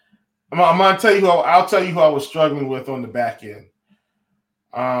 I'm going to tell you I'll tell you who I was struggling with on the back end.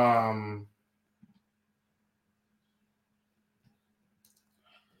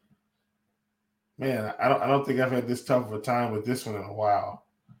 Man, I don't think I've had this tough of a time with this one in a while.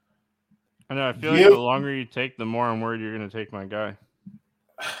 I know. I feel like the longer you take, the more I'm worried you're going to take my guy.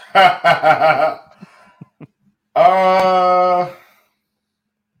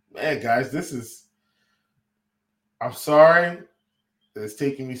 Man, guys, I'm sorry that it's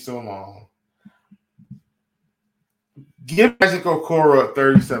taking me so long. Give Isaac Okoro at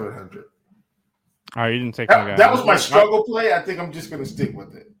 3,700. All right, you didn't take my guy. That was my struggle play. I think I'm just going to stick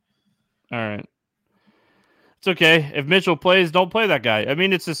with it. All right. It's okay. If Mitchell plays, don't play that guy. I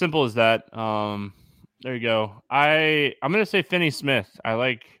mean, it's as simple as that. There you go. I'm going to say Finney Smith. I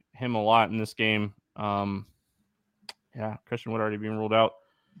like him a lot in this game. Yeah, Christian Wood already being ruled out.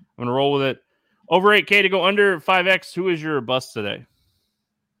 I'm going to roll with it. Over 8K to go under 5X. Who is your bust today?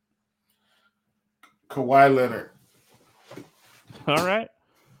 Kawhi Leonard. All right.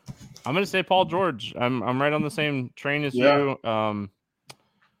 I'm going to say Paul George. I'm right on the same train as you.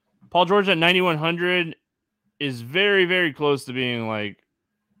 Paul George at 9,100 is very, very close to being like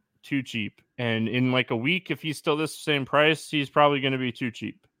too cheap. And in like a week, if he's still this same price, he's probably going to be too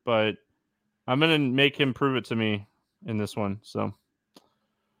cheap. But I'm going to make him prove it to me in this one. So,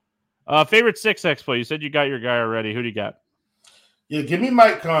 favorite 6X play. You said you got your guy already. Who do you got? Yeah, give me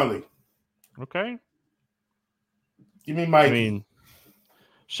Mike Conley. Okay. Give me Mike. I mean,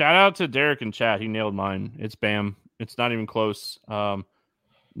 shout out to Derek in chat. He nailed mine. It's Bam. It's not even close.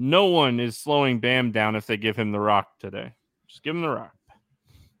 No one is slowing Bam down if they give him the rock today. Just give him the rock.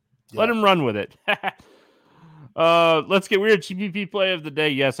 Yeah. Let him run with it. Let's get weird. GPP play of the day.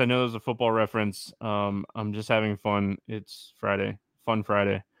 Yes, I know there's a football reference. I'm just having fun. It's Friday. Fun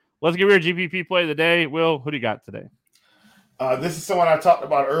Friday. Let's get weird. GPP play of the day. Will, who do you got today? This is someone I talked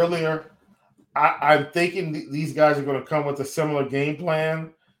about earlier. I'm thinking these guys are going to come with a similar game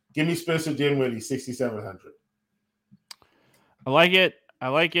plan. Give me Spencer Dinwiddie, 6,700. I like it. I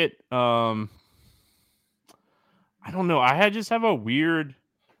don't know. I just have a weird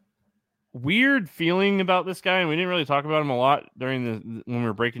feeling about this guy, and we didn't really talk about him a lot when we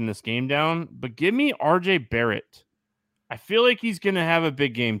were breaking this game down. But give me RJ Barrett. I feel like he's going to have a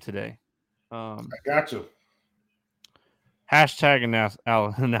big game today. I got you. Hashtag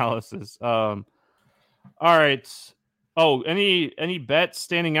analysis. All right. Oh, any bets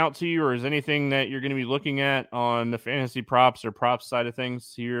standing out to you, or is anything that you're going to be looking at on the fantasy props or props side of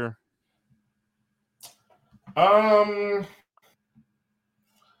things here? I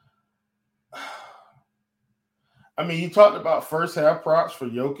mean, you talked about first half props for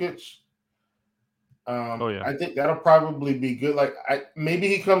Jokic. I think that'll probably be good. Like, maybe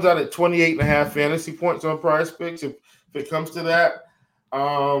he comes out at 28.5 fantasy points on Prize Picks if it comes to that.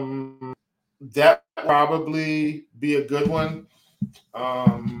 That probably be a good one.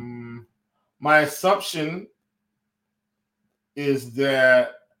 My assumption is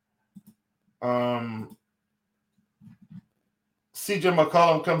that CJ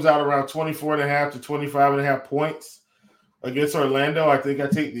McCollum comes out around 24.5 to 25.5 points against Orlando. I think I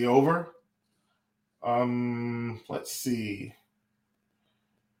take the over. Let's see.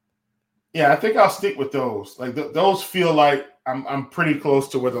 Yeah, I think I'll stick with those. Like those feel like I'm pretty close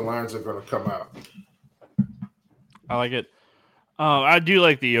to where the lines are going to come out. I like it. I do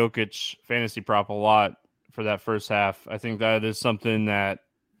like the Jokic fantasy prop a lot for that first half. I think that is something that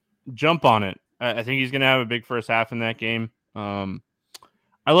jump on it. I think he's going to have a big first half in that game. I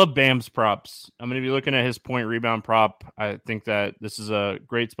love Bam's props. I'm going to be looking at his point rebound prop. I think that this is a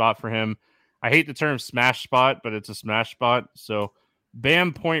great spot for him. I hate the term smash spot, but it's a smash spot. So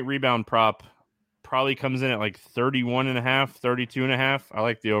Bam point rebound prop probably comes in at like 31.5, 32.5. I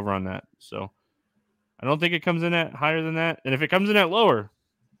like the over on that. So I don't think it comes in at higher than that. And if it comes in at lower,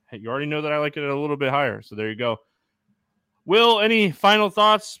 hey, you already know that I like it a little bit higher. So there you go. Will, any final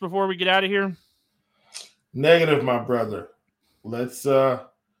thoughts before we get out of here? Negative, my brother. Let's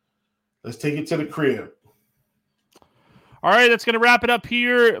take it to the crib. All right, that's going to wrap it up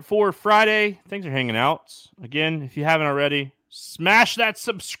here for Friday. Thanks for hanging out. Again, if you haven't already, smash that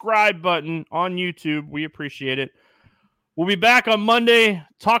subscribe button on YouTube. We appreciate it. We'll be back on Monday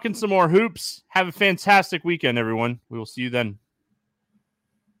talking some more hoops. Have a fantastic weekend, everyone. We will see you then.